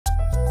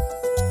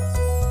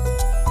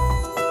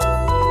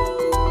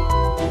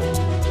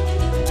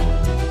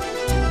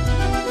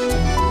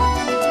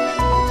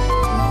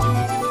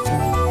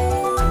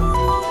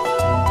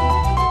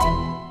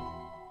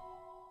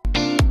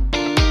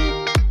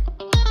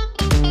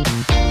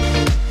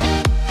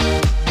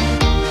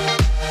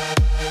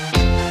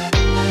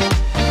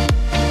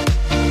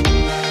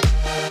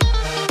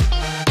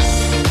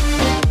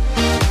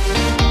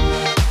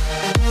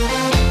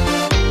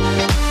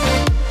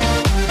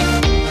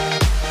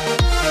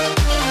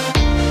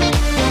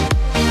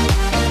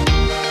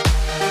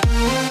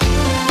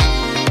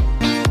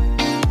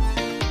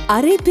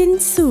Arabian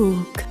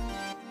Souq.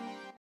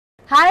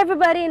 Hi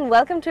everybody and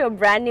welcome to a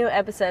brand new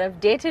episode of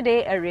Day to Day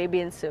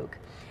Arabian Souq.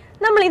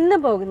 നമ്മൾ ഇന്ന്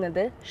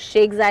പോകുന്നത്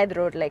Sheikh Zayed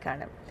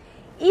റോഡിലേക്കാണ്.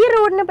 ഈ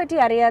റോഡിനെ പറ്റി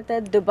അറിയാത്ത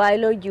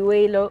ദുബായിലോ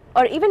UAEയിലോ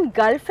or even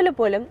ഗൾഫിൽ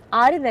പോലും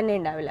ആരും തന്നെ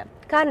ഉണ്ടാവില്ല.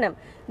 കാരണം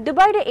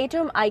ദുബായിയുടെ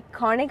ഏറ്റവും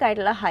ഐക്കോണിക്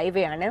ആയിട്ടുള്ള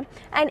ഹൈവേ ആണ്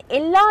ആൻഡ്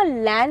എല്ലാ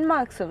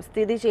ലാൻഡ്മാർക്സും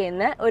സ്ഥിതി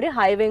ചെയ്യുന്ന ഒരു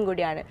ഹൈവേയും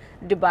കൂടിയാണ്.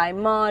 ദുബായ്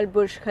മാൾ,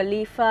 ബുർജ്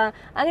ഖലീഫ,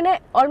 അങ്ങനെ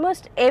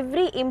almost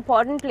every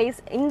important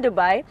place in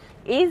Dubai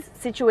is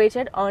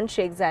situated on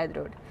Sheikh Zayed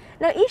road.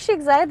 ഈ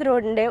ഷെയ്ഖ് സായിദ്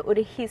റോഡിൻ്റെ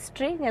ഒരു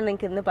ഹിസ്റ്ററി ഞാൻ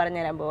നിങ്ങൾക്ക് ഇന്ന്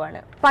പറഞ്ഞുതരാൻ പോവാണ്.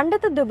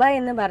 പണ്ടത്തെ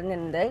ദുബായ് എന്ന്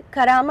പറഞ്ഞിരുന്നത്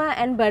കരാമ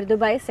ആൻഡ്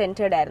ബർദുബായ്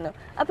സെൻറ്റേർഡ് ആയിരുന്നു.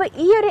 അപ്പോൾ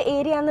ഈ ഒരു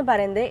ഏരിയ എന്ന്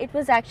പറയുന്നത് it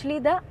was actually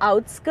the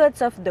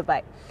outskirts of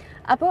Dubai.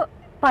 അപ്പോൾ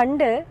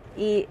പണ്ട്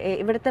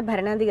ഇവിടുത്തെ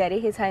ഭരണാധികാരി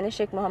his highness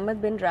Sheikh Muhammad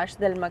bin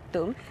Rashid Al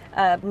Maktoum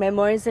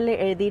മെമ്മോയിൽസിൽ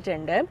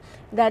എഴുതിയിട്ടുണ്ട്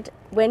that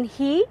when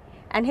he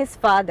and his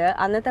father,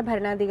 അന്നത്തെ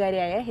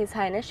ഭരണാധികാരിയായ his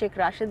highness Sheikh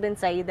Rashid bin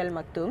Sayyid Al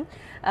Maktoum,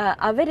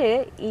 അവർ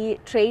ഈ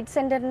ട്രേഡ്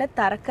സെൻറ്ററിൻ്റെ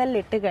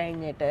തറക്കല്ലിട്ട്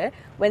കഴിഞ്ഞിട്ട്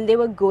when they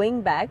were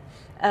going back,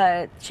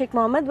 Sheikh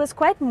Muhammad was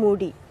quite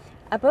Moody.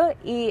 അപ്പോൾ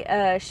ഈ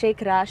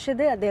ഷെയ്ഖ്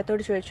റാഷിദ്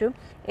അദ്ദേഹത്തോട് ചോദിച്ചു,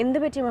 എന്ത്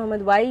പറ്റി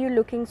Muhammad, why you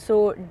looking so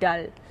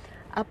dull?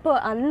 അപ്പോൾ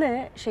അന്ന്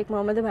ഷെയ്ഖ്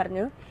മുഹമ്മദ്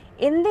പറഞ്ഞു,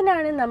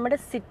 എന്തിനാണ് നമ്മുടെ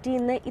സിറ്റിയിൽ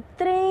നിന്ന്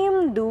ഇത്രയും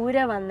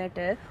ദൂരെ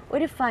വന്നിട്ട്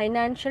ഒരു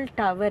financial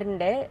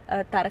ടവറിൻ്റെ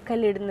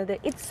തറക്കല്ലിടുന്നത്?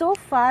 It's so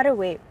far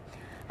away.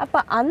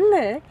 അപ്പോൾ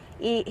അന്ന്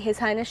ഈ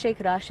ഹിസ് ഹൈനസ്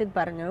ഷെയ്ഖ് റാഷിദ്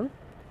പറഞ്ഞു,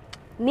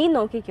 നീ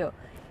നോക്കിക്കോ,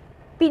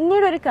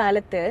 പിന്നീടൊരു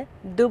കാലത്ത്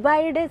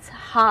ദുബായിയുടെ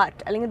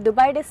ഹാർട്ട് അല്ലെങ്കിൽ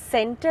ദുബായിയുടെ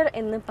സെൻറ്റർ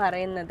എന്ന്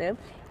പറയുന്നത്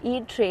ഈ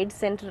ട്രേഡ്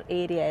സെൻറ്റർ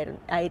ഏരിയ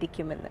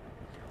ആയിരിക്കുമെന്ന്.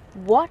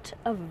 What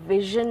A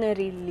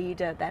visionary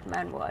leader that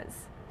man was.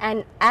 And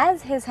as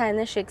His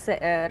Highness Sheikh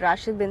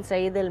Rashid bin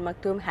Zayed Al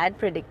Maktoum had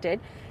predicted,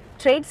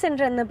 trade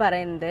centre എന്ന്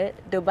പറയുന്നത്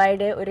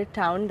ദുബായിയുടെ ഒരു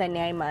ടൗൺ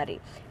തന്നെയായി മാറി.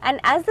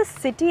 And as the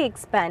city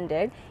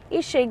expanded, ഈ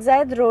ഷെയ്ഖ്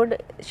സായിദ്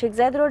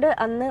റോഡ്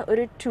അന്ന്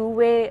ഒരു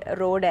 2-way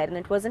റോഡായിരുന്നു.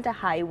 It wasn't A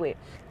highway.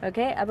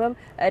 Okay, അപ്പം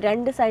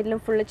രണ്ട് സൈഡിലും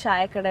ഫുള്ള്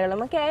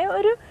ചായക്കടകളും ഒക്കെ ആയ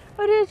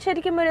ഒരു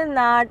ശരിക്കും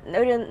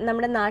ഒരു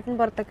നമ്മുടെ നാട്ടിൻ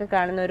പുറത്തൊക്കെ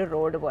കാണുന്ന ഒരു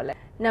റോഡ് പോലെ.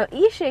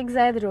 ഈ ഷെയ്ഖ്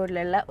സായിദ്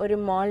റോഡിലുള്ള ഒരു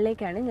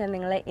മോളിലേക്കാണ് ഞാൻ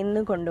നിങ്ങളെ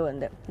ഇന്ന്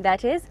കൊണ്ടുവന്നത്.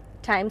 That is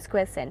Times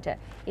Square Center.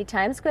 In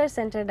Times Square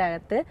Center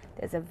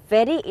there's a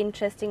very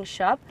interesting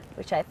shop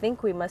which I think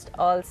we must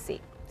all see.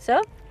 So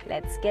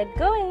let's get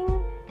going.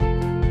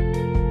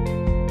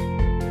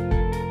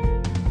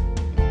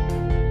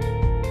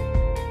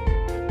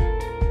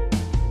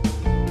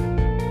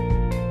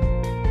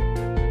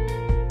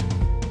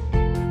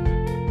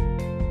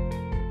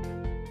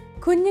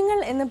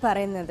 കുഞ്ഞുങ്ങൾ എന്ന്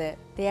പറയുന്നത്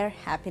they are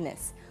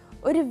happiness.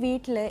 ഒരു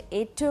വീട്ടിൽ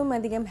ഏറ്റവും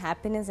അധികം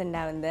ഹാപ്പിനെസ്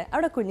ഉണ്ടാവുന്നത്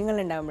അവിടെ കുഞ്ഞുങ്ങൾ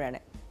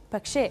ഉണ്ടാകുമ്പോഴാണ്.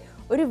 പക്ഷേ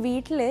ഒരു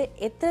വീട്ടിൽ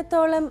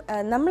എത്രത്തോളം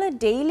നമ്മൾ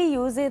ഡെയിലി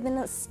യൂസ്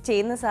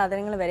ചെയ്യുന്ന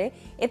സാധനങ്ങൾ വരെ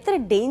എത്ര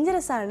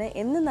ഡേഞ്ചറസ് ആണ്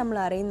എന്ന് നമ്മൾ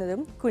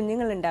അറിയുന്നതും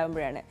കുഞ്ഞുങ്ങൾ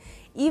ഉണ്ടാകുമ്പോഴാണ്.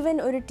 ഈവൻ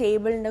ഒരു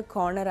ടേബിളിൻ്റെ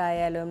കോർണർ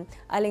ആയാലും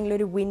അല്ലെങ്കിൽ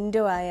ഒരു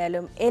വിൻഡോ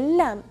ആയാലും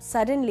എല്ലാം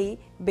സഡൻലി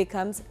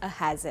ബിക്കംസ് എ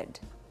ഹാസർഡ്.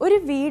 ഒരു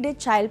വീട്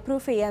ചൈൽഡ്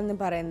പ്രൂഫ് ചെയ്യാന്ന്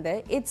പറയുന്നത്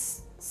it's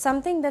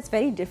something that's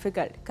very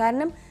difficult.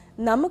 കാരണം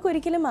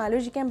നമുക്കൊരിക്കലും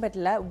ആലോചിക്കാൻ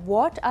പറ്റില്ല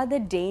what are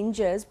the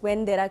dangers when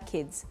there are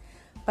kids.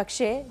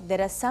 പക്ഷേ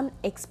there are some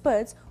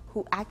experts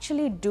who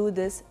actually do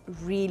this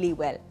really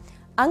well.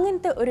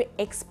 അങ്ങനത്തെ ഒരു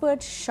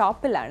എക്സ്പേർട്ട്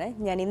ഷോപ്പിലാണ്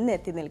ഞാൻ ഇന്ന്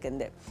എത്തി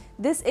നിൽക്കുന്നത്.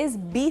 This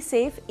is be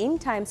safe in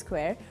time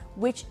square,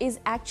 which is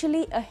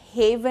actually a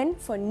haven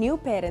for new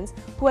parents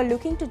who are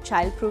looking to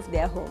child proof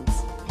their homes.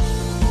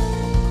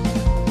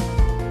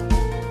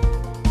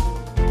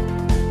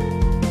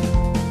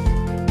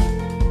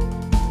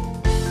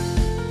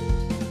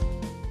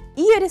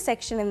 ഈ ഒരു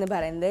section എന്ന്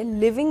പറയുന്നത്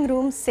ലിവിങ്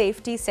റൂം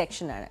സേഫ്റ്റി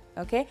സെക്ഷനാണ്.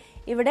 ഓക്കെ,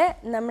 ഇവിടെ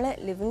നമ്മൾ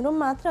ലിവിങ് റൂം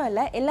മാത്രമല്ല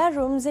എല്ലാ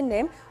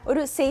റൂംസിൻ്റെയും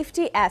ഒരു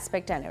സേഫ്റ്റി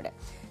ആസ്പെക്റ്റ് ആണ് ഇവിടെ.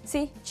 C,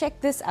 check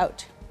this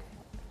out.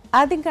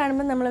 ആദ്യം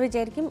കാണുമ്പോൾ നമ്മൾ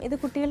വിചാരിക്കും ഇത്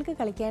കുട്ടികൾക്ക്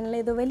കളിക്കാനുള്ള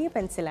ഇത് വലിയ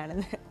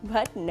പെൻസിലാണെന്ന്.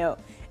 But no,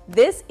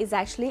 this is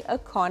actually A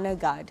corner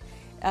guard.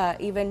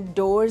 Even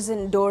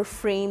door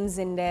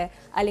ഫ്രെയിംസിൻ്റെ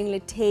അല്ലെങ്കിൽ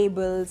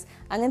ടേബിൾസ്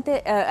അങ്ങനത്തെ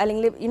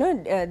അല്ലെങ്കിൽ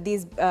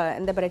ദീസ്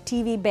എന്താ പറയുക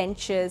TV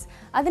ബെഞ്ചസ്,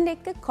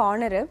 അതിൻ്റെയൊക്കെ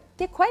corner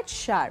they quite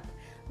sharp.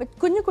 But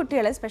കുഞ്ഞു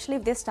കുട്ടികൾ especially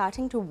if they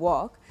starting to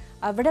walk,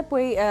 അവിടെ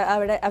പോയി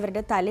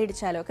അവരുടെ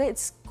തലയിടിച്ചാലൊക്കെ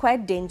ഇറ്റ്സ്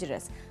ക്വൈറ്റ്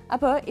ഡേഞ്ചറസ്.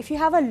 അപ്പോൾ if you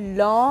have A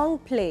long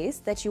place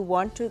that you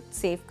want to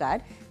safe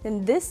guard, then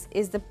this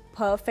is the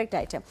perfect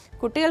item.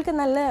 കുട്ടികൾക്ക്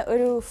നല്ല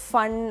ഒരു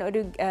fun,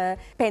 ഒരു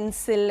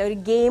പെൻസിൽ, ഒരു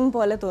ഗെയിം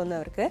പോലെ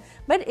തോന്നുന്നവർക്ക്,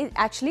 but it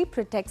actually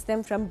protects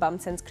them from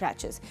bumps and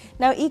scratches.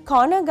 Now ഈ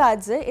corner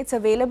guards it's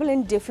available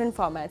in different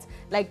formats.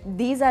 Like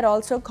these are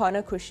also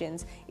corner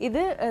cushions.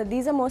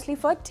 These are mostly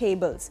four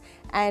tables.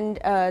 And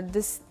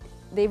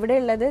ഇവിടെ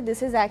ഉള്ളത്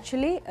this is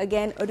actually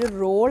again ഒരു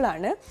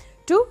റോളാണ്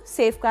to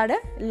safe guard A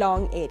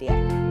long area.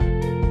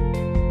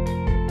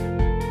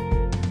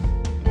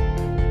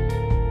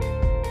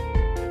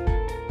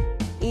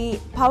 ഈ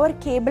power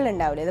cable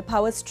ഉണ്ടാവില്ലേ, ഇത്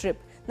power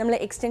strip, നമ്മൾ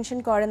extension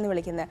code എന്ന്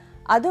വിളിക്കുന്നത്,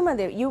 അതും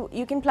അതെ.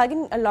 You can plug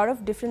in a lot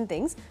of different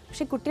things.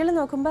 പക്ഷേ കുട്ടികൾ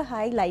നോക്കുമ്പോൾ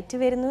ലൈറ്റ്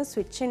വരുന്നു,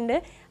 സ്വിച്ച് ഉണ്ട്,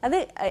 അത്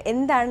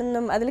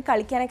എന്താണെന്നും അതിൽ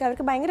കളിക്കാനൊക്കെ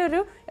അവർക്ക് ഭയങ്കര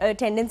ഒരു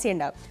ടെൻഡൻസി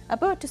ഉണ്ടാവും.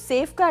 അപ്പോൾ to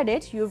safe guard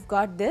it you have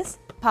got this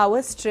power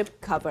strip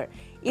cover.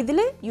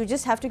 Idile, you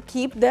just have to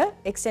keep the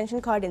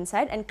extension cord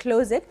inside and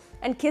close it,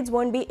 and kids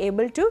won't be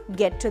able to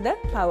get to the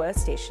power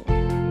station.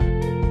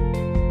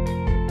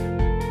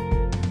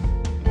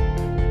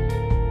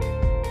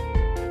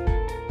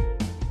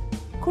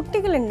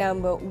 കുട്ടികൾ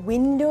ഉണ്ടാകുമ്പോൾ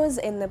Windows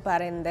എന്ന്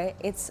പറയുന്നത്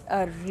it's A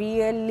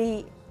really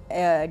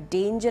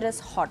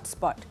dangerous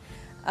hotspot.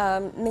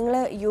 നിങ്ങൾ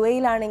U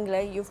എയിലാണെങ്കിൽ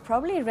you've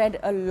probably read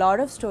a lot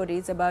of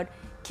stories about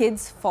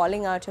kids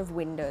falling out of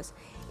windows.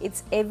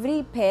 It's every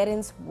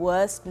parent's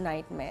worst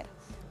nightmare.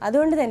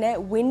 അതുകൊണ്ട് തന്നെ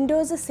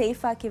Windows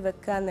safe ആക്കി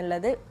വെക്കുക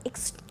എന്നുള്ളത്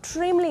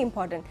extremely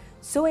important.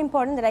 So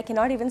important that I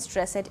cannot even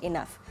stress it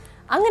enough.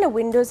 അങ്ങനെ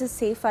Windows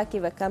safe ആക്കി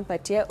വെക്കാൻ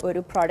പറ്റിയ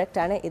ഒരു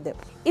പ്രോഡക്റ്റാണ് ഇത്.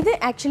 ഇത്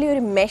ആക്ച്വലി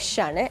ഒരു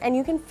മെഷാണ് and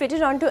you can fit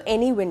it on to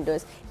any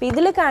Windows. ഇപ്പോൾ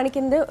ഇതിൽ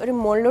കാണിക്കുന്നത് ഒരു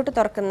മുകളിലോട്ട്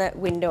തുറക്കുന്ന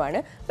വിൻഡോ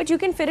ആണ്, but you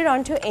can fit it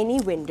on to any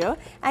window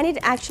and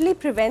it actually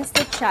prevents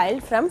the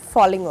child from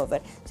falling over.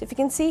 So if you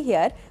can see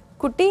here,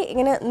 കുട്ടി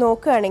ഇങ്ങനെ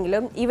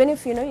നോക്കുകയാണെങ്കിലും even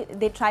if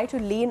they try to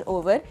lean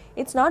over,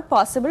 it's not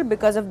possible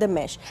because of the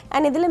mesh.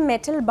 And ഇതിൽ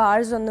metal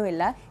bars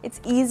ഒന്നുമില്ല, it's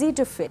easy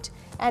to fit.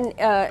 And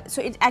so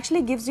it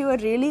actually gives you a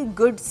really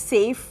good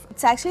safe.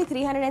 It's actually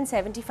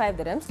 375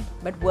 dirhams,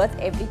 but worth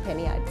every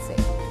penny, I'd say.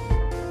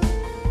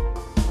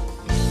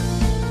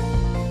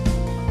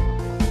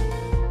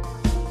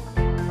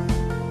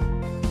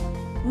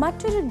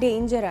 മറ്റൊരു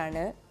danger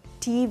ആണ്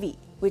TV,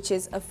 which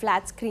is a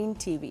flat screen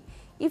TV.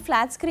 A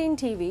flat screen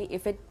TV,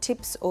 if it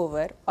tips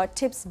over or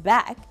tips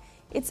back,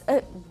 it's a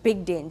big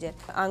danger.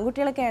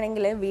 ആൺകുട്ടികളൊക്കെ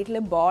ആണെങ്കിൽ വീട്ടിൽ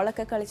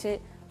ബോളൊക്കെ കളിച്ച്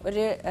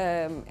ഒരു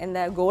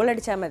എന്താ goal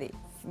അടിച്ചാൽ മതി,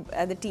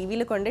 അത് ടി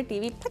വിയിൽ കൊണ്ട് T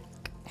V.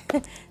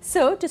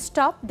 So to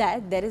stop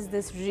that, there is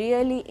this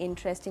really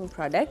interesting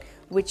product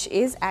which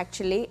is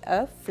actually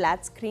a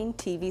flat screen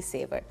TV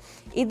saver.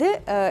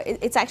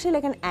 It's actually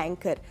like an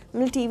anchor.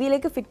 നമ്മൾ ടി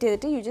വിയിലേക്ക് ഫിറ്റ്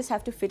ചെയ്തിട്ട് you just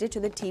have to fit it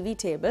to the TV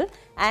table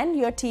and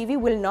your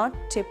TV will not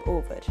tip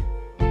over.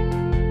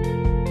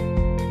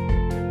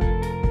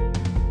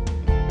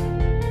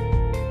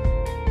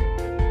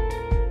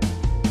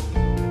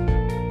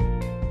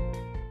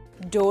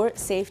 Door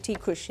safety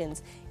cushions.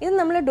 ഇത്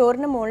നമ്മൾ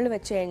ഡോറിൻ്റെ മുകളിൽ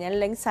വെച്ച് കഴിഞ്ഞാൽ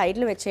അല്ലെങ്കിൽ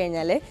സൈഡിൽ വെച്ച്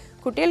കഴിഞ്ഞാൽ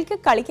കുട്ടികൾക്ക്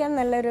കളിക്കാൻ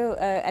നല്ലൊരു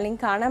അല്ലെങ്കിൽ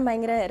കാണാൻ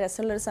ഭയങ്കര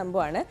രസമുള്ളൊരു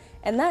സംഭവമാണ്.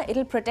 എന്നാൽ it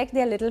will protect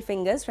their little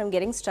fingers from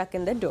getting സ്ട്രക്ക്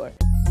in the door.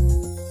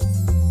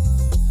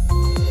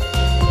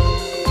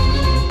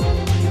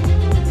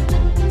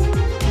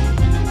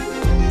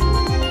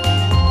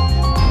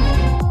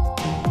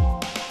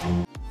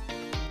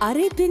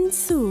 Arabian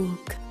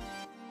Souq.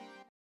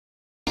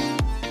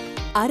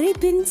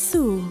 Arabian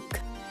Souq.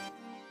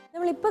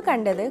 നമ്മളിപ്പോൾ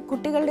കണ്ടത്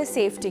കുട്ടികളുടെ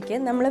സേഫ്റ്റിക്ക്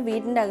നമ്മൾ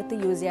വീടിൻ്റെ അകത്ത്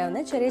യൂസ് ചെയ്യാവുന്ന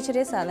ചെറിയ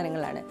ചെറിയ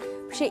സാധനങ്ങളാണ്.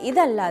 പക്ഷേ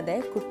ഇതല്ലാതെ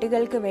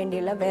കുട്ടികൾക്ക്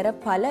വേണ്ടിയുള്ള വേറെ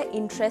പല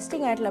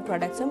ഇൻട്രസ്റ്റിംഗ് ആയിട്ടുള്ള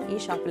പ്രൊഡക്ട്സും ഈ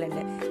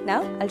ഷോപ്പിലുണ്ട്. Now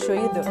I'll show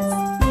you those.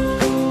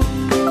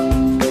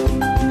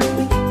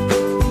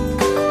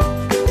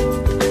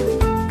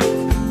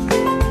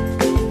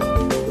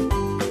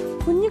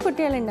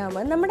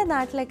 കുട്ടികളുണ്ടാകുമ്പോൾ നമ്മുടെ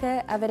നാട്ടിലൊക്കെ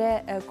അവരെ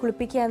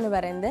കുളിപ്പിക്കുക എന്ന്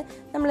പറയുന്നത്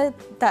നമ്മൾ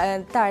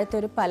താഴത്തെ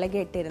ഒരു പലക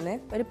ഇട്ടിരുന്ന്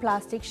ഒരു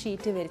പ്ലാസ്റ്റിക്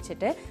ഷീറ്റ്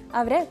വിരിച്ചിട്ട്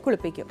അവരെ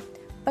കുളിപ്പിക്കും.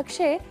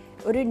 പക്ഷേ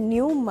ഒരു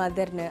ന്യൂ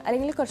മദറിന്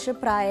അല്ലെങ്കിൽ കുറച്ച്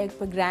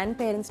ഇപ്പോൾ ഗ്രാൻഡ്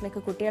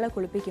പേരൻസിനൊക്കെ കുട്ടികളെ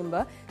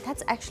കുളിപ്പിക്കുമ്പോൾ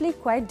ദാറ്റ്സ് ആക്ച്വലി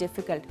ക്വൈറ്റ്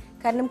ഡിഫിക്കൾട്ട്.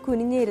 കാരണം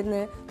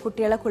കുനിഞ്ഞിരുന്ന്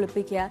കുട്ടികളെ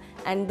കുളിപ്പിക്കുക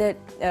and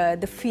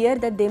the fear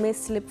that they may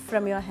slip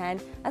from your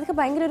hand, അതൊക്കെ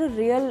ഭയങ്കര ഒരു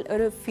റിയൽ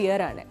ഒരു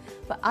ഫിയറാണ്.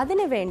 അപ്പോൾ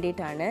അതിന്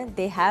വേണ്ടിയിട്ടാണ്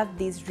they have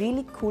these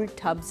really cool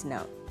ടബ്സ്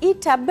now. ഈ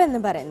ടബ് എന്ന്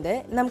പറയുന്നത്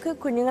നമുക്ക്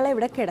കുഞ്ഞുങ്ങളെ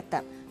ഇവിടെ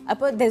കിടത്താം.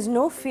 അപ്പോൾ there's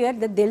no fear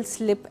that they'll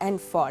slip and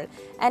fall.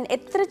 And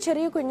എത്ര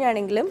ചെറിയ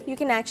കുഞ്ഞാണെങ്കിലും you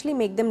can actually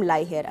make them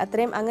lie here.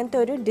 അത്രയും അങ്ങനത്തെ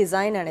ഒരു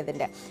ഡിസൈനാണ്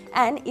ഇതിൻ്റെ.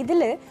 ആൻഡ്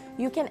ഇതിൽ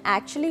you can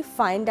actually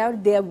find out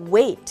their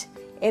weight.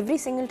 Every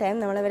single time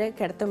നമ്മളവരെ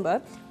കിടത്തുമ്പോൾ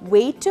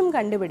വെയ്റ്റും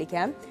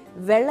കണ്ടുപിടിക്കാം,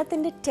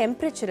 വെള്ളത്തിൻ്റെ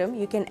ടെമ്പറേച്ചറും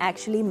യു ക്യാൻ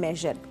ആക്ച്വലി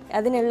മെഷർ.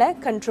 അതിനുള്ള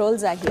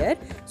controls are here.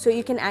 So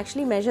you can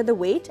actually measure the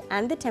weight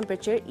and the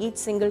temperature each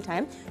single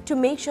time to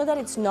make sure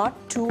that it's not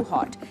to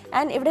hot.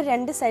 And ഇവിടെ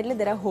രണ്ട് സൈഡിൽ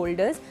there are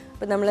holders.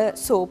 ഇപ്പോൾ നമ്മൾ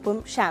സോപ്പും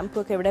shampoo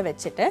ഒക്കെ ഇവിടെ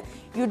വെച്ചിട്ട്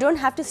you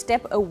don't have to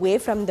step away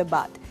from the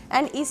bath.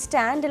 And ഈ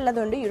സ്റ്റാൻഡ്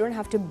ഉള്ളതുകൊണ്ട് you don't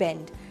have to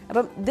bend.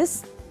 അപ്പം this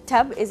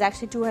tub is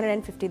actually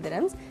 250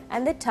 dirhams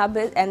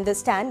and the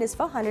stand is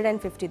for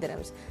 150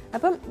 dirhams.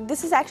 Appo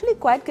this is actually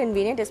quite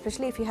convenient,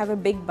 especially if you have a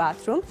big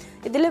bathroom.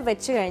 Idile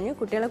vechu kayinju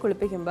kuttiyala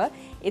kulipikkumba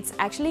it's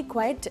actually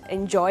quite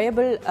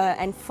enjoyable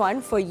and fun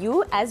for you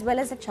as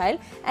well as a child,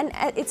 and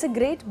it's a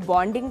great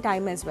bonding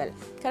time as well.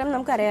 Karanam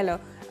namukku ariyalo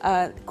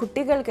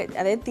kuttikalku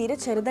adayathu theere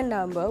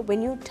cherudundavumbo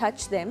when you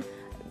touch them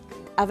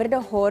അവരുടെ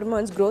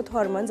hormones, growth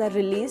hormones R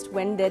released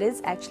when there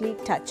is actually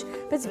touch.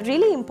 അപ്പോൾ it's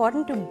really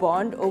important to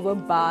bond over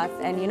Baat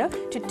and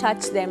to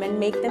touch them and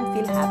make them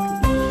feel happy.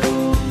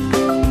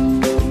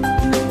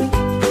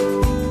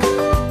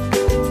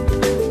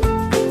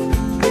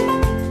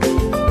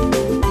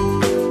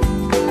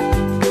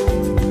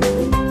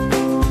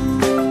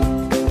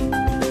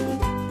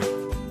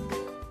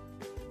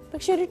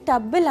 പക്ഷെ ഒരു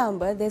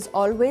ടബിലാകുമ്പോൾ there is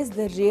always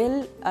the real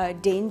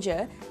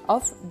danger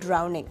of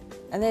drowning.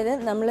 അതായത്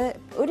നമ്മൾ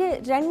ഒരു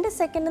 2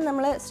 second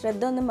നമ്മൾ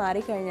ശ്രദ്ധ ഒന്ന്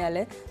മാറിക്കഴിഞ്ഞാൽ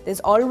there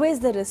is always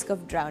the risk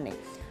of drowning.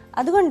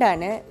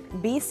 അതുകൊണ്ടാണ്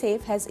be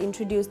safe has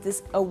introduce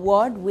this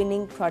award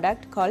winning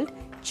product called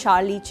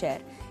Charlie chair.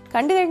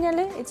 കണ്ടു കഴിഞ്ഞാൽ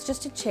ഇറ്റ്സ്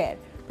ജസ്റ്റ് എ ചെയർ.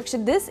 പക്ഷെ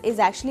this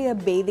is actually A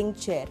bathing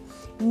chair.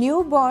 New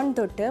born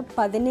തൊട്ട്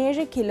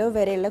 17 kilo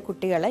വരെയുള്ള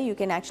കുട്ടികളെ you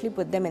can actually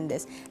puttu them in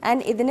this.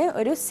 And ഇതിന്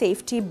ഒരു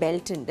safety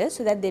belt ഉണ്ട് so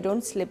that they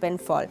don't slip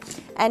and fall.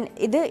 And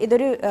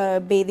ഇതൊരു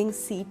ബേതിങ്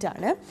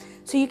സീറ്റാണ്.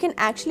 So you can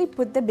actually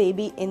put the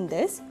baby in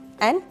this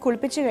and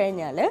കുളിപ്പിച്ച്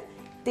കഴിഞ്ഞാൽ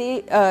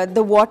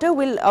the water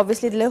will,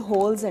 obviously there are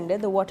holes in it,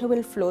 the water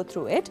will flow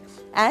through it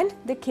and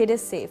the kid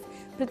is safe.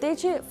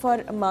 പ്രത്യേകിച്ച് for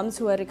moms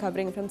who are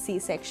recovering from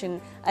C-section,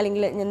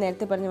 അല്ലെങ്കിൽ ഞാൻ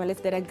നേരത്തെ പറഞ്ഞ പോലെ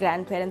if there are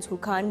grandparents who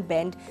can't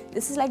bend,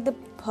 this is like the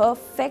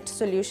perfect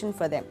solution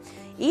for them.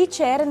 ഈ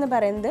chair എന്ന്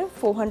പറയുന്നത്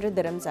 400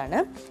 dirhams ആണ്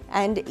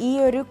ആൻഡ് ഈ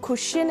ഒരു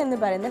കുഷ്യൻ എന്ന്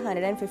പറയുന്നത്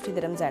 150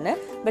 dirhams ആണ്.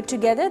 But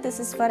together this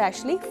is for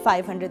actually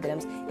 500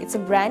 dirhams. It's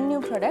a brand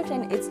new product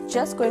and it's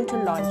just going to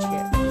launch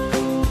here.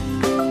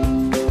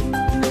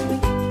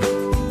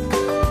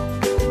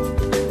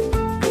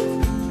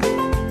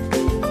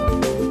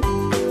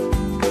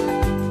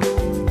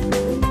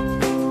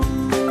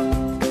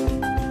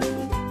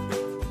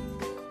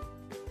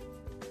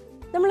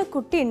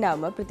 കുട്ടി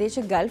ഉണ്ടാകുമ്പോൾ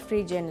പ്രത്യേകിച്ച് ഗൾഫ്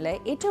റീജിയനിൽ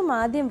ഏറ്റവും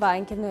ആദ്യം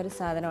വാങ്ങിക്കുന്ന ഒരു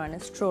സാധനമാണ്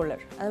സ്ട്രോളർ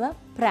അഥവാ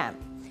പ്രാം.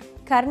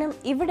 കാരണം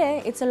ഇവിടെ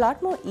it's a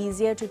lot more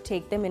easier to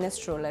take them in A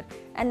stroller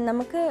and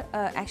നമുക്ക്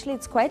actually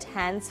it's quite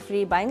hands free,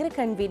 ഭയങ്കര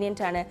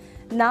കൺവീനിയൻ്റ് ആണ്.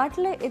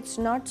 നാട്ടിൽ ഇറ്റ്സ്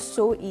നോട്ട്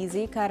സോ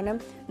ഈസി. കാരണം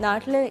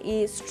നാട്ടിൽ ഈ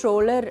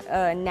സ്ട്രോളർ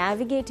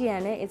നാവിഗേറ്റ്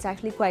ചെയ്യാൻ ഇറ്റ്സ്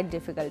ആക്ച്വലി ക്വൈറ്റ്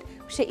ഡിഫിക്കൾട്ട്.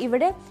 പക്ഷേ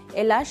ഇവിടെ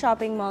എല്ലാ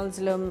shopping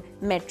മാൾസിലും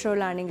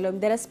മെട്രോയിലാണെങ്കിലും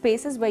there are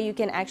spaces why you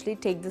can actually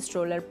take the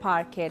stroller,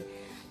 park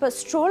it. But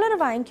stroller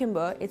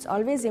vaankumbor, it's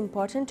always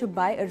important to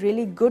buy a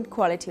really good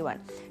quality one.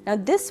 Now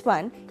this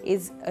one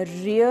is a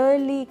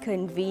really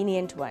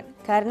convenient one.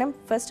 Karanam,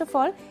 first of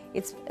all,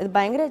 it's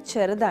bhayangara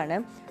cherudana,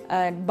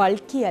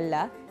 bulky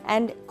alla,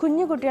 and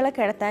kunju kuttiyala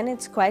kedathan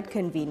it's quite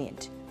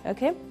convenient.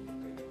 Okay?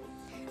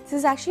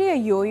 This is actually a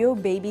yo-yo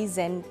baby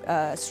zen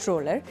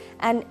stroller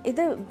and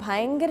ഇത്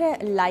ഭയങ്കര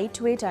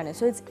light weight ആണ്.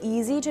 So it's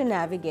easy to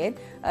navigate.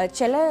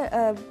 ചില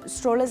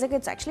സ്ട്രോളേഴ്സ് ഒക്കെ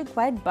it's actually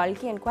quite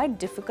bulky and quite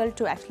difficult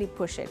to actually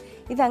push it.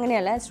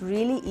 ഇതങ്ങനെയല്ല, it's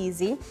really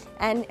easy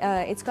and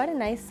it's got A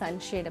nice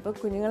sunshade. അപ്പോൾ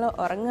കുഞ്ഞുങ്ങൾ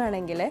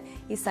ഉറങ്ങുകയാണെങ്കിൽ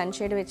ഈ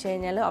sunshade വെച്ച്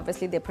കഴിഞ്ഞാൽ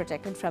obviously they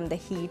protected from the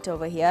heat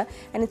over here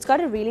and it's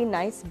got A really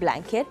nice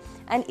blanket.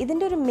 And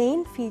ഇതിൻ്റെ ഒരു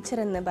main feature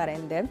എന്ന്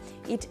പറയുന്നത്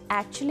it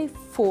actually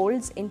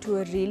folds in to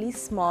A really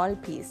small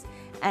piece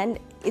and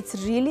it's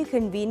really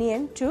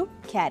convenient to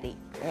carry.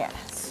 Yeah,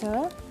 so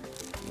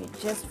you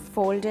just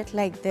fold it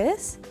like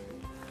this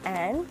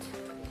and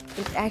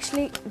it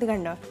actually the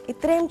kando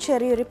itrayum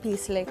cheriyoru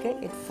piece like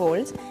it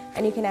folds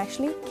and you can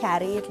actually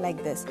carry it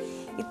like this.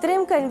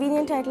 Itrayum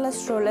convenient aayittulla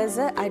strollers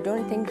I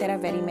don't think there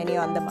are very many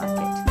on the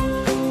market.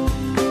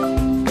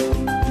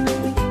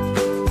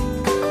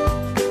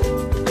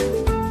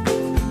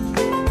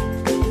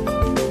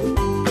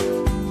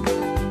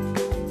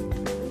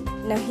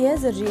 Now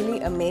here's a really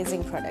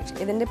amazing product.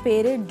 ഇതിൻ്റെ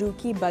പേര്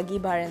ഡൂക്കി ബഗി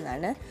bar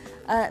എന്നാണ്.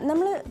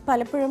 നമ്മൾ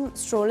പലപ്പോഴും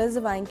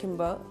സ്ട്രോളേഴ്സ്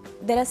വാങ്ങിക്കുമ്പോൾ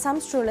there are some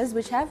strollers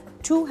which have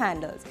 2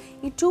 handles.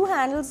 ഈ 2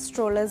 handles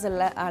strollers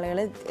ഉള്ള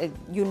ആളുകൾ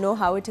you know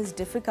how it is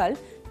difficult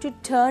to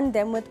turn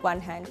them with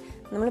one hand.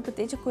 നമ്മൾ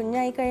പ്രത്യേകിച്ച്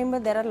കുഞ്ഞായി കഴിയുമ്പോൾ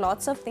there are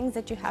lots of things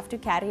that you have to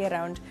carry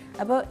around.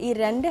 അപ്പോൾ ഈ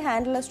 2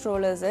 ഹാൻഡിലുള്ള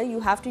സ്ട്രോളേഴ്സ് you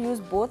have to use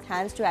both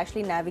hands to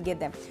actually navigate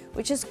them,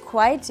 which is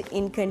quite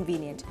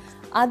inconvenient.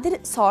 അത്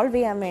solve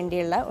ചെയ്യാൻ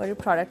വേണ്ടിയുള്ള ഒരു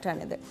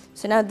പ്രോഡക്റ്റാണിത്.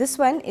 So now this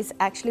one is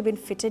actually been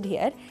fitted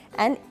here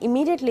and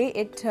immediately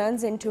it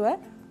turns in to A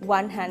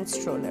one hand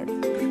stroller.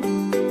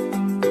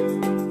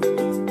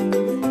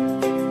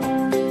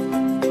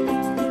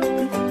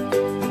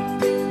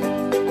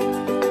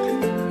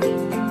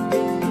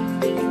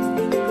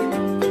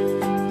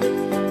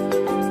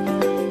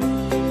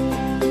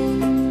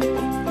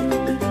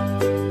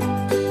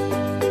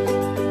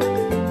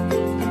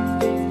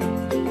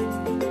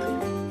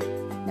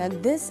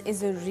 This is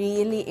a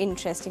really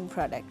interesting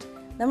product.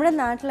 നമ്മുടെ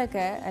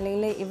നാട്ടിലൊക്കെ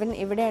അല്ലെങ്കിൽ even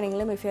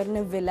ഇവിടെയാണെങ്കിലും if you are in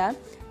A villa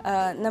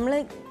നമ്മൾ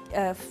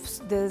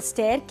the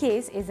stair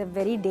case is A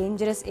very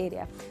dangerous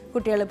area.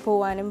 കുട്ടികൾ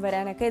പോകാനും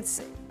വരാനൊക്കെ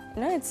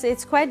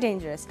it's quite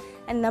dangerous.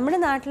 And നമ്മുടെ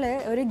നാട്ടിൽ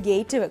ഒരു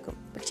ഗേറ്റ് വെക്കും.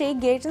 പക്ഷേ ഈ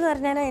ഗേറ്റ് എന്ന്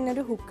പറഞ്ഞാൽ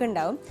അതിനൊരു ഹുക്ക്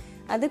ഉണ്ടാവും.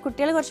 അത്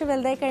കുട്ടികൾ കുറച്ച്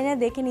വലുതായി കഴിഞ്ഞാൽ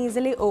they can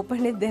easily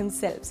open it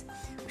themselves.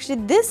 പക്ഷേ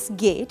ദിസ്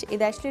ഗേറ്റ്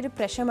ഇത് ആക്ച്വലി ഒരു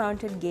പ്രഷർ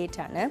മൗണ്ടഡ് ഗേറ്റ്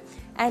ആണ്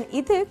ആൻഡ്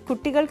ഇത്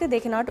കുട്ടികൾക്ക് they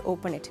cannot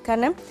open it.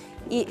 കാരണം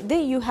ഇത്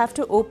you have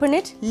to open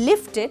it,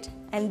 lift it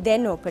and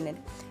then open it.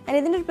 And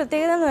ഇതിൻ്റെ ഒരു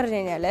പ്രത്യേകത എന്ന് പറഞ്ഞു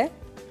കഴിഞ്ഞാൽ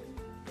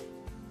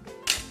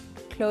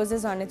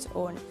closes on its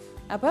own.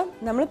 അപ്പോൾ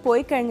നമ്മൾ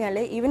പോയി കഴിഞ്ഞാൽ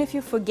even if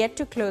you forget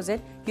to close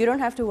it, you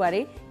don't have to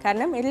worry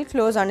കാരണം it will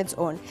close on its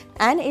own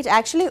and it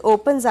actually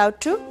opens out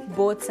to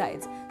both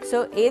sides. So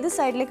ഏത്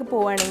സൈഡിലേക്ക്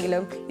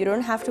പോവുകയാണെങ്കിലും you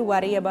don't have to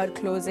worry about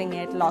closing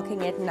it,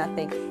 locking it,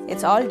 nothing.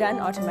 It's all done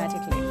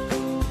automatically.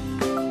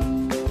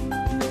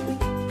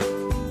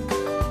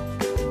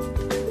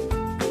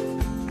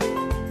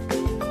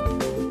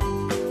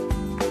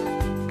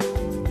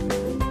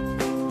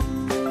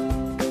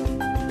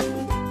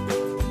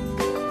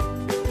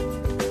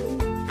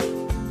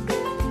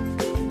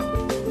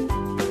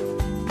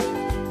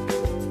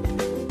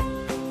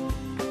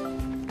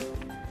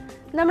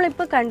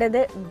 നമ്മളിപ്പോൾ കണ്ടത്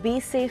be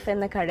safe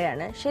എന്ന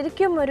കടയാണ്.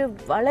 ശരിക്കും ഒരു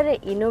വളരെ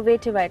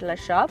innovative ആയിട്ടുള്ള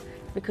shop,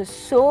 because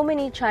so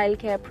many child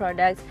care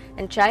products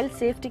and child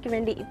safety ക്ക്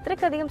വേണ്ടി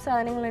ഇത്രയധികം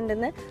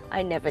സാധനങ്ങളുണ്ടെന്ന്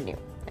I never knew.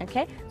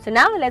 Okay, so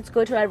now let's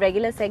go to our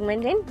regular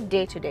segment in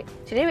Day to Day.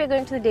 Today we are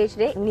going to the Day to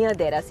Day near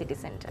Dera City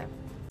Center.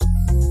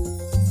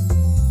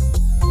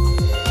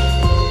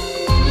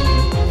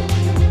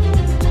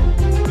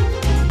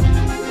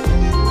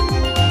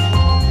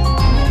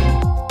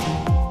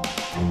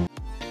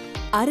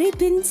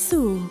 Arabian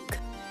Souq.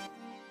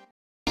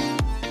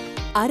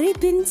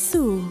 Arabian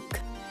Souq.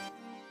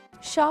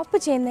 Shop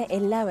ചെയ്യുന്ന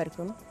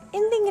എല്ലാവർക്കും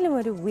എന്തെങ്കിലും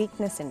ഒരു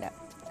weakness ഉണ്ട്.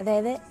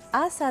 അതായത്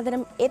ആ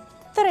സാധനം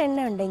എത്ര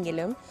എണ്ണം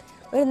ഉണ്ടെങ്കിലും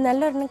ഒരു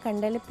നല്ലൊരെണ്ണം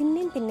കണ്ടാൽ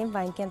പിന്നെയും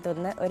വാങ്ങിക്കാൻ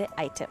തോന്നുന്ന ഒരു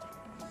ഐറ്റം.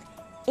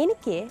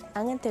 എനിക്ക്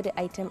അങ്ങനത്തെ ഒരു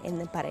ഐറ്റം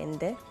എന്ന്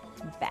പറയുന്നത്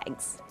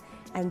bags.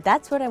 And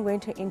that's what I'm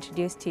going to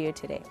introduce to you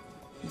today.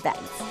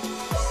 Bags.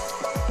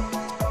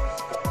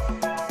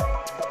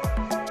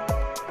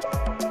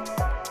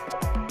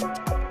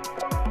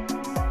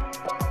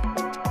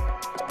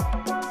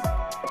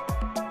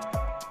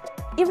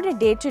 Even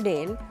day to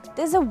day,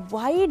 there's a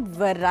wide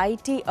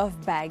variety of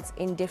bags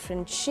in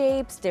different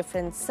shapes,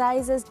 different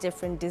sizes,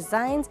 different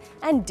designs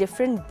and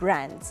different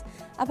brands.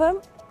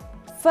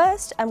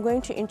 First, I'm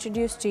going to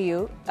introduce to you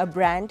a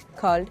brand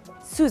called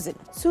Susan.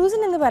 Susan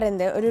is a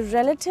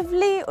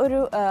relatively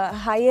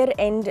higher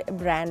end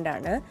brand.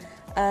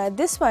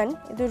 This one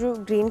is a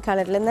green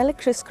color,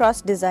 crisscross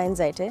designs.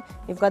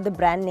 You've got the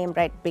brand name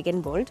right big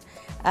and bold.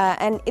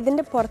 And this is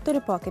a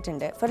pocket.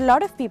 For a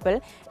lot of people,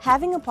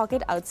 having a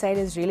pocket outside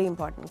is really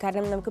important.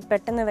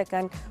 Because we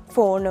can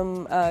phone,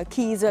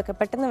 keys,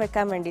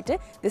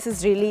 this is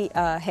really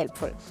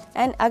helpful.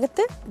 And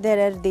there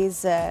are these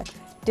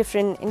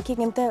different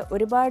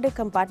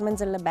compartments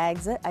in the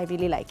bags. I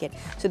really like it.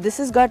 So this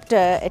has got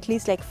at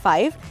least like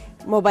 5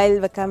 mobile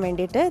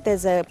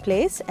there's a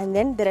place, and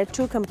then there are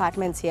 2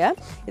 compartments here.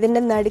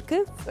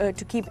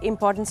 To keep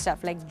important stuff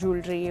like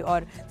jewelry or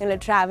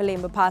travel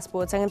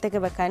passports,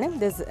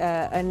 there's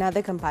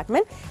another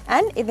compartment,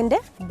 and in the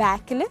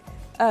back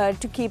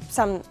to keep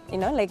some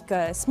like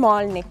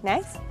small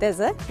knickknacks, there's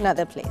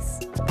another place.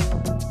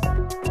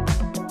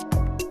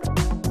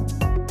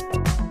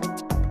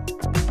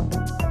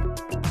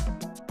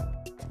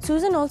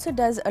 Susan also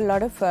does a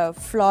lot of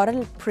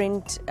floral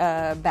print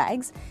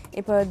bags.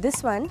 This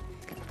one,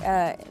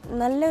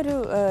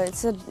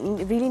 it's a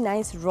really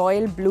nice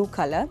royal blue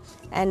color,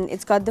 and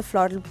it's got the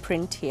floral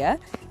print here.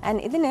 And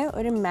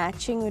it's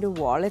matching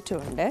wallet,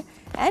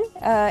 and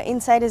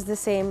inside is the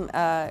same.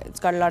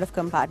 It's got a lot of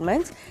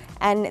compartments,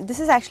 and this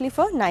is actually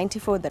for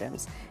 94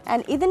 dirhams. And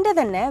idinte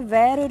thanne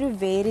vera oru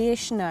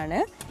variation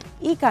aanu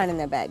ee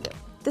kanunna bag.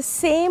 The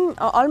same,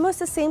 almost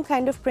the same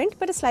kind of print,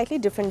 but a slightly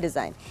different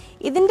design.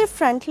 In the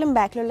front and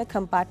back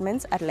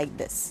compartments are like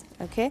this.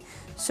 Okay,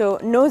 so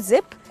no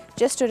zip,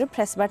 just a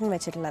press button.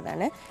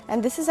 And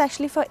this is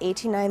actually for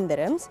 89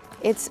 dirhams.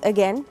 It's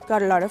again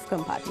got a lot of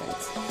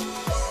compartments.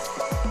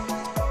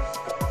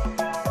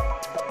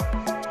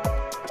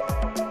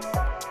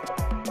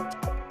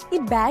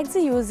 These bags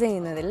are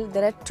using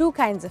there are 2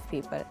 kinds of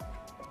people.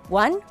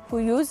 One who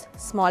use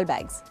small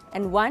bags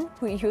and one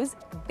who use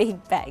big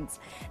bags.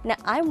 Now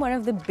I'm one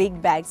of the big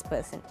bags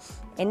person.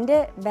 Ende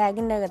bag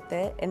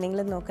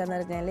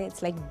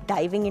it's like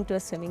diving into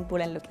a swimming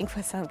pool and looking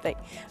for something.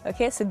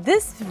 Okay, so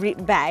this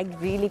bag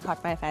really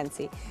caught my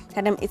fancy.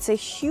 It's a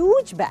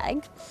huge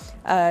bag,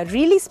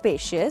 really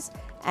spacious,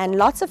 and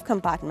lots of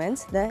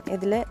compartments. The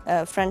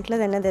front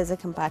there's a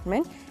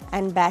compartment,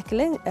 and back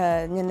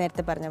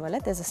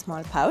there's a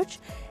small pouch,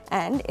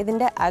 and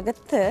idinte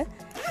agathe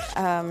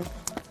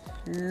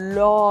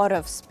lot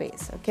of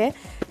space. Okay,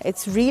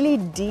 it's really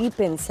deep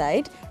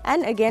inside,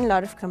 and again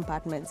lot of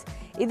compartments.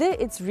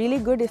 It's really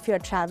good if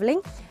you're traveling,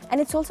 and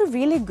it's also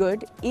really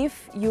good if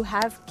you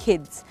have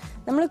kids.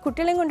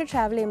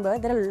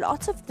 There are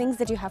lots of things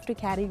that you have to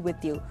carry with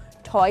you.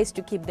 Toys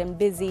to keep them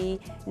busy,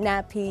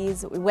 nappies,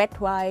 wet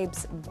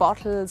wipes,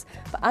 bottles.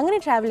 But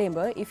travel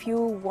if you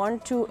want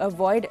to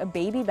avoid a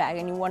baby bag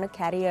and you want to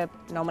carry a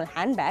normal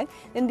handbag,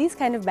 then these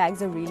kind of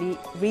bags are really,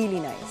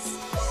 really nice.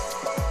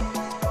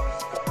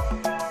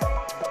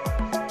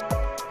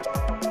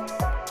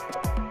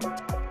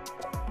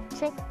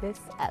 Check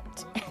this out.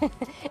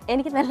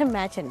 എനിക്ക് നല്ല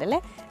match ഉണ്ടല്ലേ,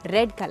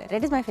 red colour.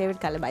 Red is my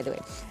favourite colour by the way.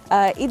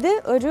 ഇത്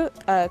ഒരു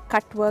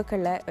cut work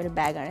ഉള്ള ഒരു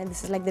ബാഗാണ്.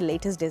 This is like the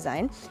latest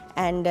design,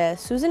 and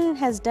Susan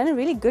has done A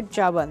really good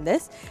job on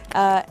this,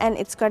 and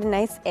it's got A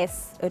nice S,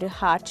 ഒരു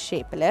heart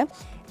ഷേപ്പിൽ,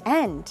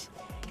 and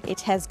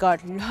it has got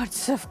lots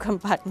of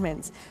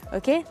compartments.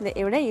 Okay,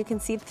 you can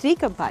see 3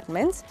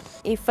 compartments.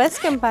 The first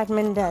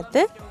compartment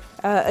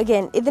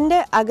again idinte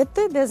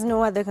agathe there's no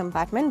other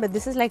compartment, but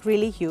this is like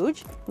really huge.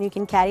 You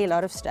can carry a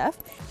lot of stuff.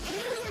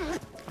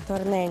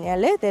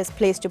 There's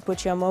place to put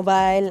your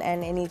mobile and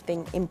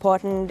anything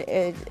important.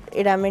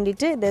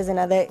 There's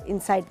another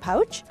inside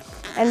pouch,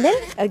 and then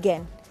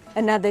again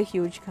another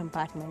huge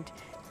compartment.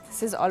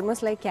 This is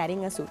almost like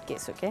carrying a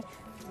suitcase. Okay,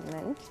 and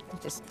then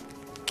just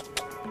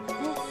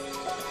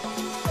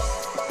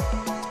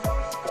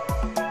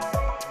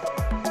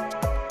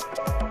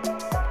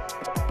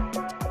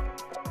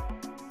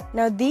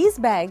Now these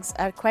bags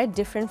are quite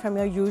different from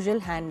your usual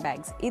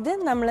handbags.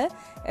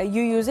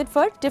 You use it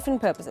for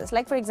different purposes.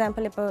 Like for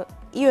example, this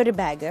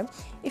bag,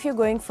 if you're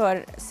going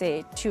for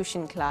say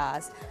tuition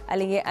class,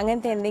 if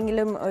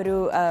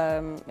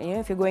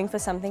you're going for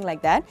something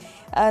like that,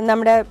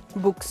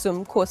 books,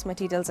 course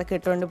materials,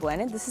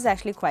 this is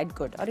actually quite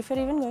good. Or if you're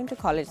even going to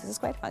college, this is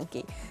quite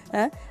funky.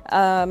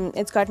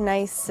 It's got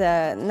nice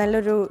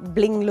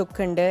bling look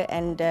and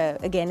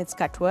again it's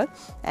cut work,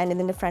 and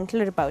in the front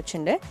little pouch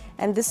and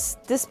this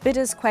bit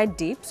is quite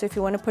deep, so if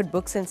you want to put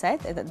books inside,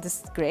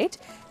 this is great.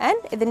 And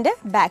in the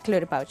back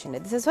little pouch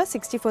this is for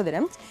 64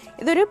 dirhams.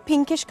 This is a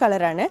pinkish color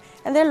and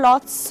there are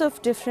lots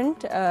of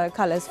different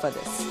colors for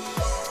this.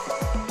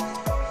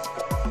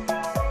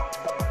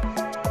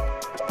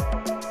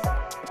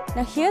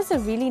 Now here's a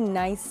really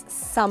nice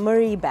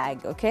summery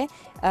bag, okay?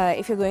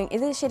 If you're going,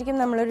 this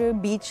is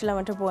beach,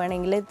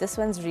 this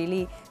one's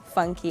really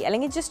funky.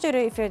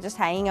 If you're just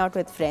hanging out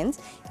with friends,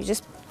 you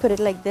just put it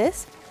like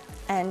this,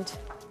 and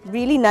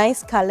really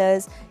nice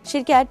colors.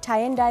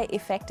 Tie and dye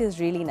effect is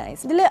really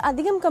nice. There are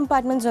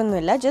compartments,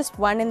 just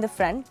one in the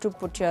front to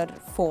put your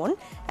phone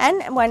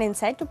and one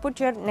inside to put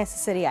your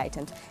necessary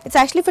items. It's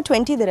actually for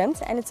 20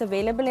 dirhams and it's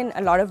available in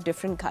a lot of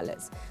different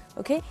colors.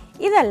 Okay,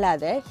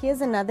 here's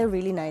another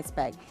really nice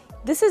bag.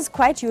 This is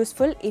quite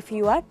useful if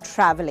you are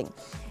traveling.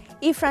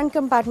 This front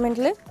compartment,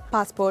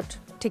 passport,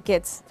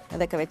 tickets,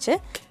 and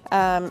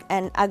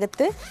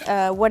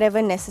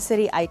whatever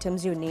necessary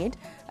items you need.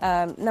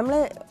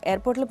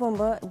 Airport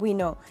we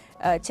know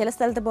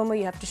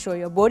you have to show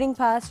your boarding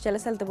pass, you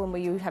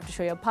have to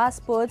show your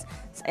passports,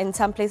 in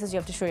some places you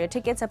have to show your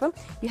tickets.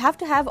 You have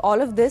to have all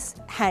of this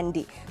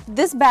handy.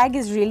 This bag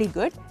is really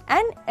good,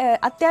 and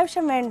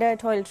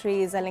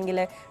toiletries,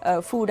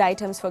 food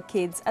items for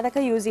kids,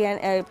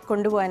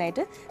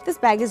 this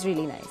bag is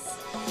really nice.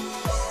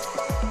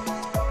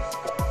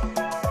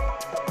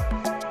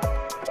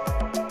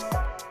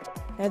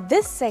 Now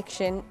this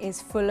section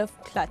is full of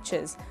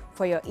clutches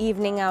for your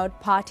evening out,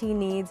 party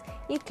needs.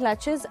 These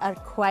clutches are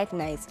quite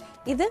nice.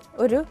 This is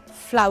a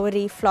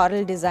flowery,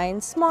 floral design,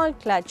 small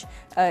clutch.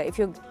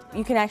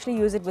 You can actually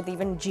use it with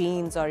even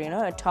jeans or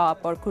a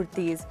top or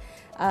kurtis.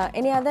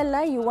 Any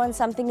other you want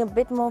something a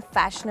bit more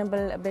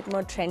fashionable, a bit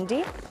more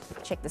trendy?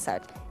 Check this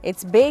out.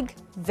 It's big,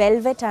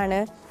 velvet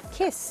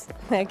kiss,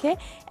 okay?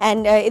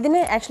 And you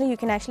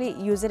can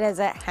actually use it as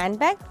a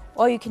handbag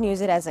or you can use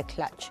it as a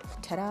clutch.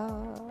 Ta-da!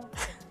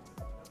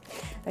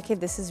 Okay,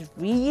 this is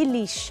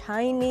really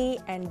shiny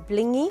and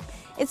blingy.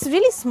 It's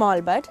really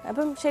small, but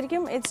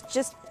it's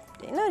just,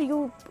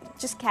 you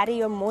just carry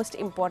your most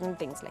important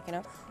things like,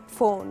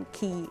 phone,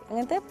 key,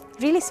 and they're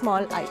really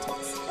small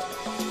items.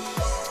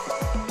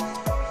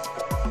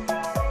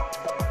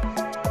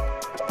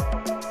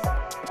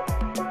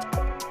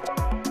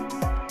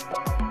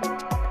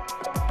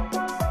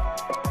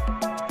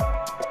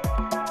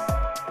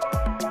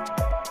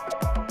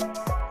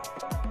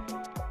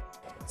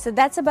 So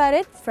that's about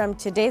it from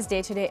today's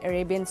day-to-day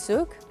Arabian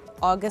Souq.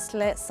 August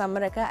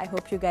summer. I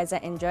hope you guys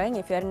are enjoying.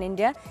 If you're in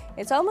India,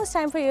 it's almost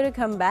time for you to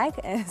come back.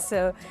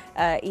 So,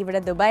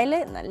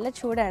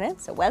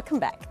 Dubai, so welcome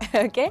back.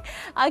 Okay,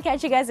 I'll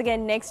catch you guys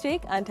again next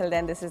week. Until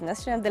then, this is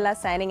Nasrin Abdullah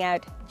signing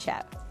out.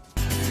 Ciao.